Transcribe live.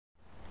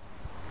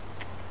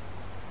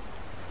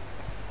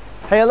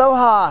Hey,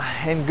 aloha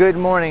and good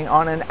morning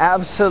on an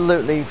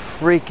absolutely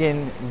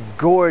freaking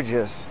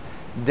gorgeous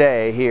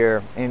day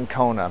here in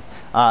Kona.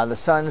 The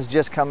sun's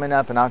just coming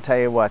up, and I'll tell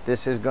you what,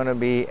 this is going to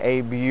be a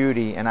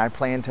beauty, and I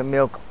plan to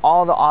milk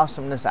all the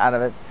awesomeness out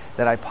of it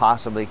that I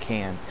possibly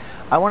can.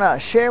 I want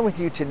to share with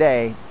you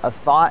today a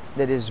thought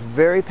that is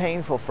very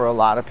painful for a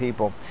lot of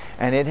people,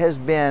 and it has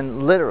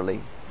been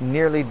literally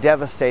nearly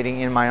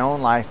devastating in my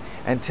own life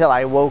until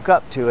I woke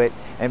up to it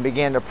and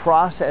began to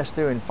process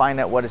through and find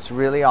out what it's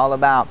really all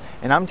about.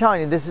 And I'm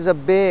telling you, this is a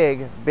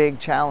big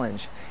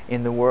challenge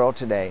in the world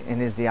today,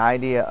 and is the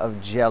idea of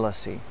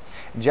jealousy.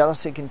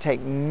 Jealousy can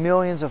take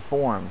millions of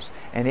forms,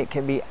 and it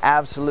can be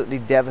absolutely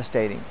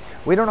devastating.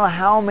 We don't know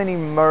how many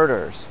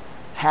murders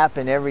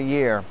happen every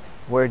year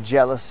where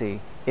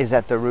jealousy is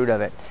at the root of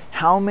it.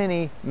 How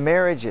many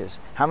marriages,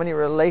 how many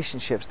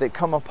relationships that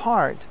come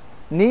apart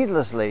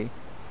needlessly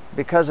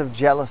because of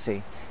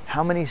jealousy.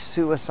 How many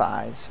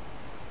suicides,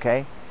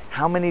 okay?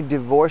 How many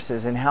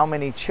divorces, and how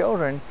many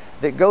children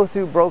that go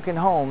through broken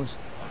homes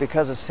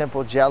because of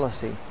simple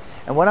jealousy.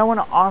 And what I want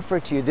to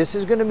offer to you, this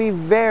is going to be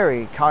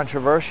very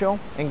controversial,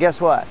 and guess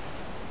what?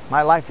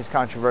 My life is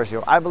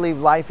controversial. I believe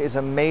life is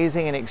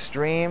amazing and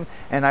extreme,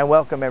 and I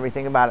welcome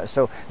everything about it.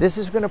 So this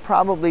is going to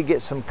probably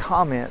get some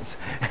comments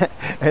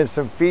and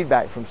some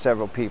feedback from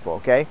several people,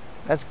 okay?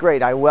 That's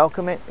great. I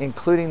welcome it,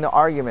 including the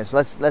arguments.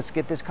 Let's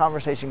get this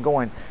conversation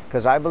going,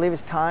 because I believe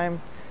it's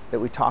time that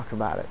we talk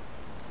about it,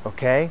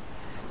 okay?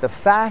 The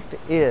fact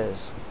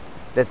is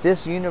that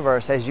this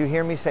universe, as you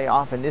hear me say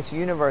often, this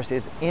universe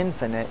is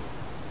infinite,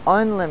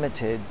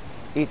 unlimited,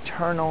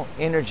 eternal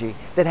energy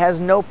that has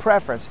no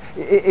preference.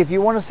 If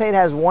you want to say it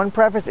has one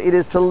preference, it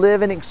is to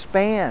live and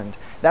expand.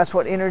 That's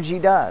what energy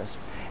does.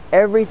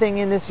 Everything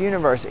in this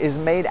universe is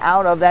made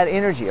out of that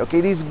energy,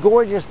 okay? These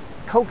gorgeous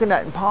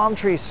coconut and palm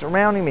trees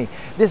surrounding me,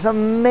 this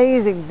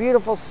amazing,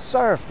 beautiful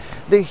surf,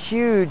 the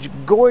huge,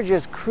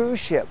 gorgeous cruise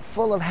ship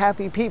full of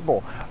happy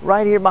people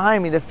right here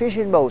behind me, the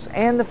fishing boats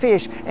and the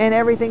fish and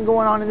everything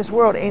going on in this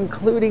world,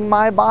 including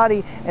my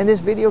body and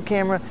this video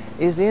camera,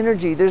 is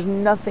energy. There's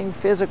nothing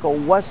physical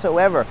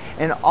whatsoever.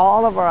 And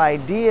all of our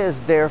ideas,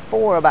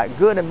 therefore, about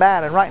good and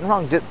bad and right and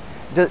wrong,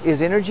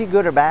 is energy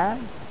good or bad?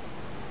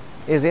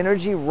 Is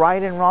energy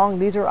right and wrong?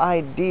 These are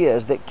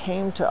ideas that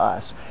came to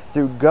us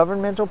through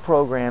governmental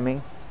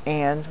programming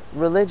and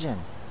religion,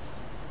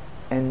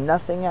 and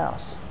nothing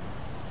else.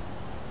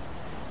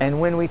 And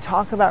when we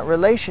talk about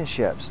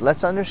relationships,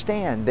 let's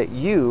understand that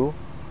you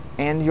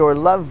and your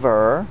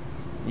lover,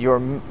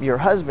 your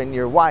husband,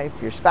 your wife,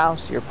 your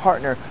spouse, your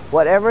partner,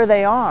 whatever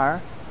they are,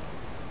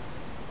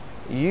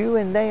 you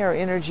and they are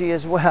energy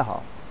as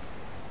well.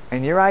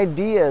 And your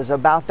ideas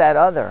about that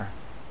other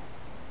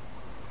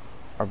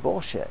are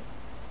bullshit.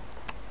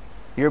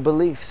 Your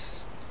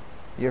beliefs,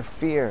 your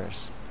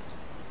fears,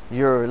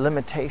 your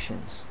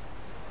limitations.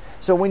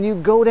 So when you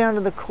go down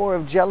to the core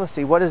of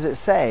jealousy, what does it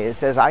say? It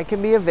says, I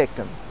can be a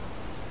victim,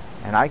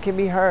 and I can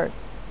be hurt,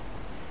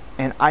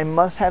 and I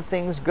must have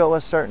things go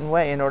a certain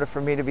way in order for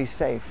me to be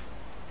safe.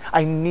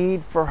 I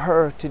need for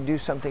her to do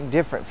something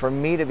different for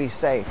me to be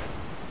safe.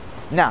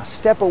 Now,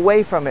 step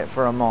away from it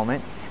for a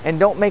moment, and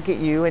don't make it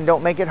you, and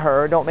don't make it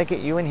her, don't make it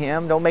you and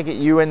him, don't make it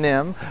you and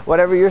them,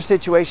 whatever your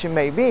situation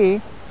may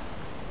be.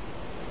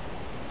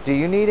 Do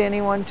you need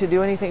anyone to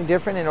do anything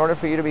different in order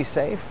for you to be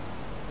safe?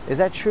 Is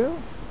that true?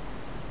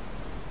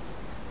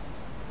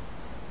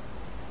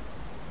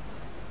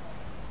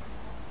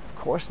 Of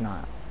course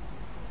not.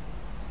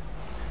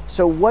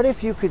 So what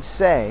if you could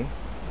say,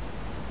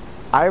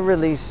 I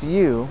release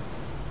you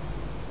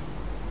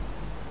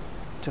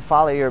to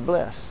follow your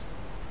bliss.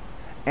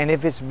 And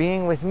if it's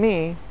being with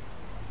me,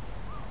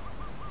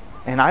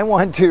 and I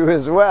want to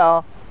as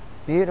well,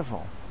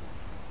 beautiful.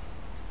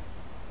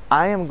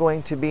 I am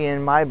going to be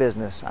in my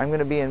business. I'm going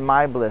to be in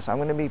my bliss. I'm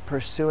going to be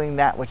pursuing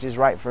that which is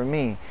right for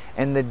me.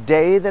 And the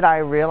day that I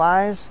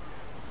realize,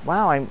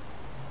 wow, I'm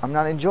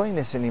not enjoying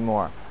this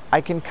anymore, I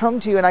can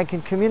come to you and I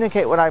can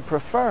communicate what I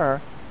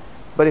prefer.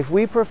 But if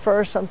we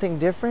prefer something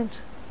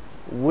different,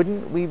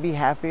 wouldn't we be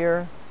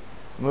happier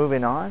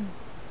moving on?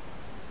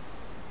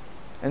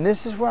 And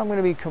this is where I'm going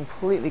to be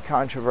completely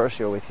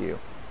controversial with you.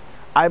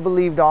 I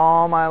believed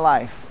all my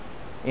life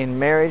in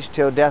marriage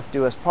till death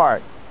do us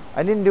part.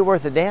 I didn't do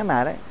worth a damn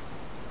at it,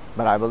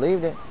 but I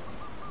believed it.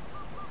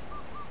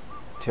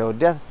 Till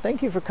death.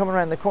 Thank you for coming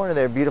around the corner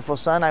there, beautiful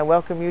son. I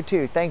welcome you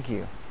too. Thank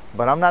you.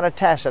 But I'm not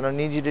attached. I don't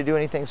need you to do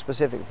anything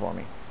specific for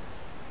me.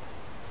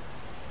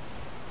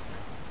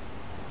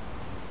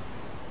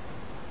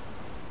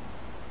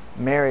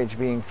 Marriage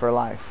being for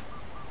life.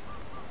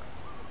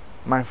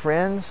 My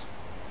friends,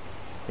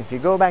 if you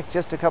go back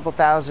just a couple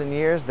thousand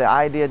years, the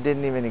idea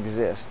didn't even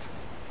exist.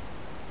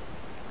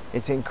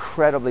 It's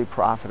incredibly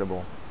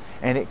profitable,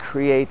 and it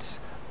creates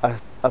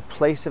a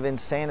place of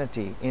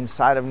insanity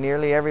inside of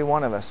nearly every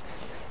one of us.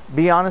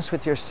 Be honest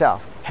with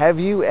yourself. Have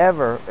you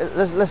ever,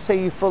 let's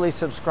say you fully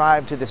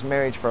subscribe to this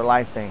marriage for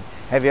life thing.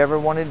 Have you ever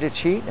wanted to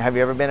cheat? Have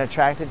you ever been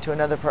attracted to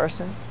another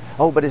person?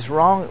 Oh, but it's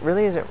wrong.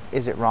 Really,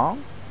 is it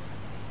wrong?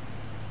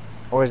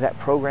 Or is that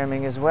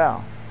programming as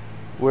well?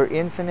 We're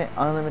infinite,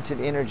 unlimited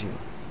energy.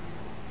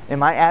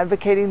 Am I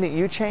advocating that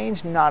you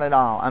change? Not at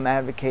all. I'm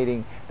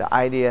advocating the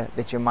idea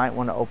that you might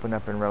want to open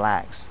up and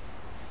relax.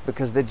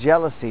 Because the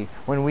jealousy,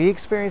 when we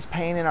experience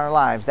pain in our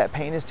lives, that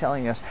pain is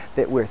telling us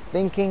that we're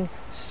thinking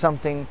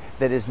something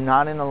that is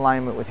not in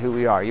alignment with who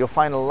we are. You'll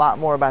find a lot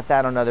more about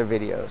that on other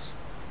videos.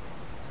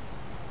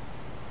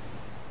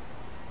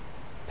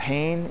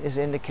 Pain is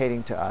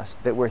indicating to us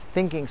that we're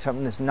thinking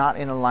something that's not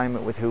in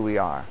alignment with who we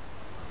are.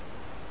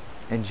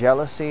 And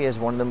jealousy is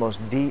one of the most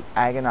deep,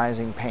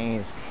 agonizing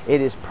pains.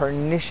 It is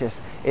pernicious.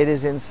 It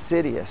is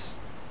insidious.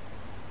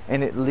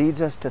 And it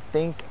leads us to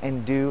think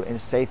and do and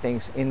say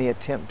things in the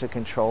attempt to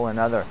control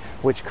another,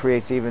 which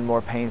creates even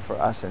more pain for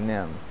us and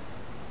them.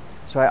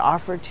 So I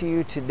offer to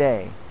you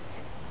today,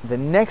 the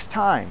next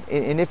time,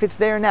 and if it's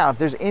there now, if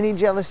there's any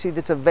jealousy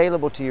that's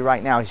available to you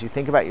right now, as you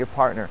think about your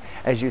partner,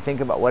 as you think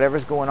about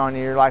whatever's going on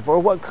in your life, or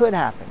what could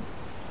happen,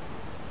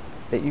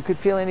 that you could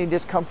feel any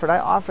discomfort, I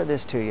offer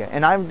this to you.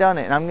 And I've done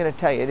it, and I'm going to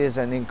tell you, it is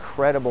an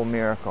incredible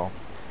miracle.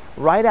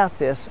 Write out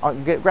this,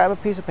 grab a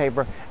piece of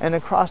paper, and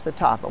across the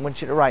top, I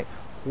want you to write,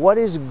 what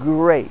is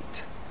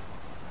great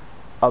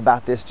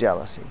about this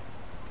jealousy?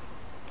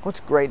 What's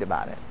great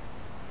about it?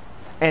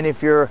 And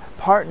if your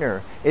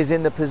partner is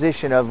in the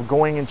position of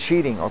going and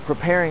cheating or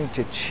preparing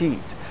to cheat,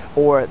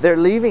 or they're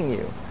leaving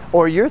you,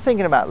 or you're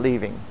thinking about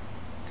leaving,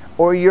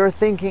 or you're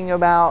thinking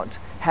about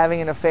having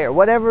an affair,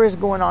 whatever is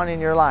going on in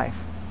your life,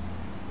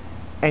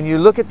 and you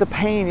look at the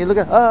pain, you look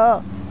at,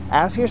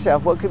 ask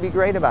yourself, what could be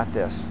great about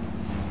this?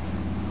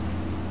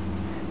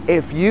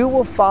 If you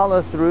will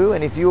follow through,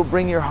 and if you will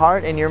bring your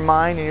heart and your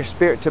mind and your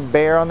spirit to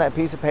bear on that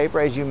piece of paper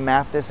as you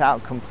map this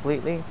out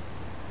completely,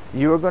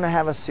 you are going to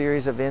have a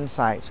series of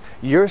insights.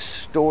 Your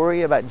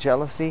story about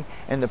jealousy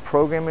and the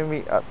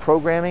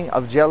programming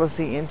of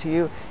jealousy into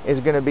you is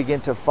going to begin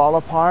to fall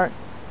apart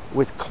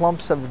with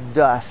clumps of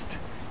dust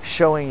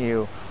showing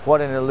you what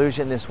an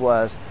illusion this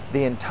was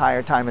the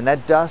entire time. And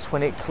that dust,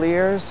 when it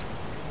clears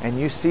and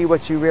you see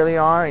what you really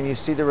are and you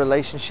see the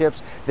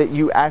relationships that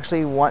you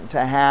actually want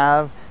to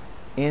have,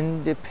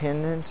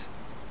 independent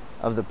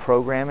of the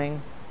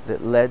programming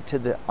that led to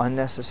the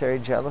unnecessary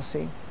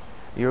jealousy,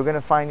 you're going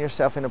to find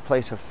yourself in a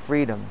place of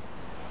freedom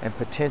and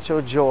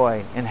potential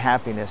joy and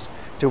happiness,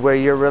 to where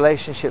your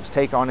relationships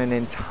take on an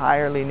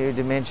entirely new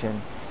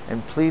dimension.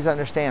 And please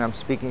understand, I'm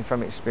speaking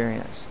from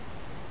experience.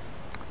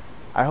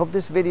 I hope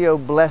this video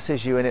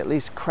blesses you and at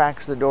least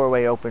cracks the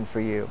doorway open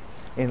for you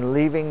in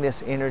leaving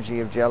this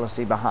energy of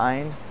jealousy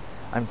behind.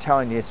 I'm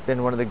telling you, it's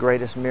been one of the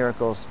greatest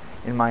miracles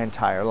in my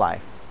entire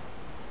life.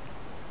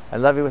 I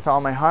love you with all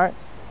my heart.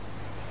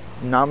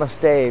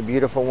 Namaste,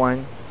 beautiful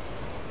one.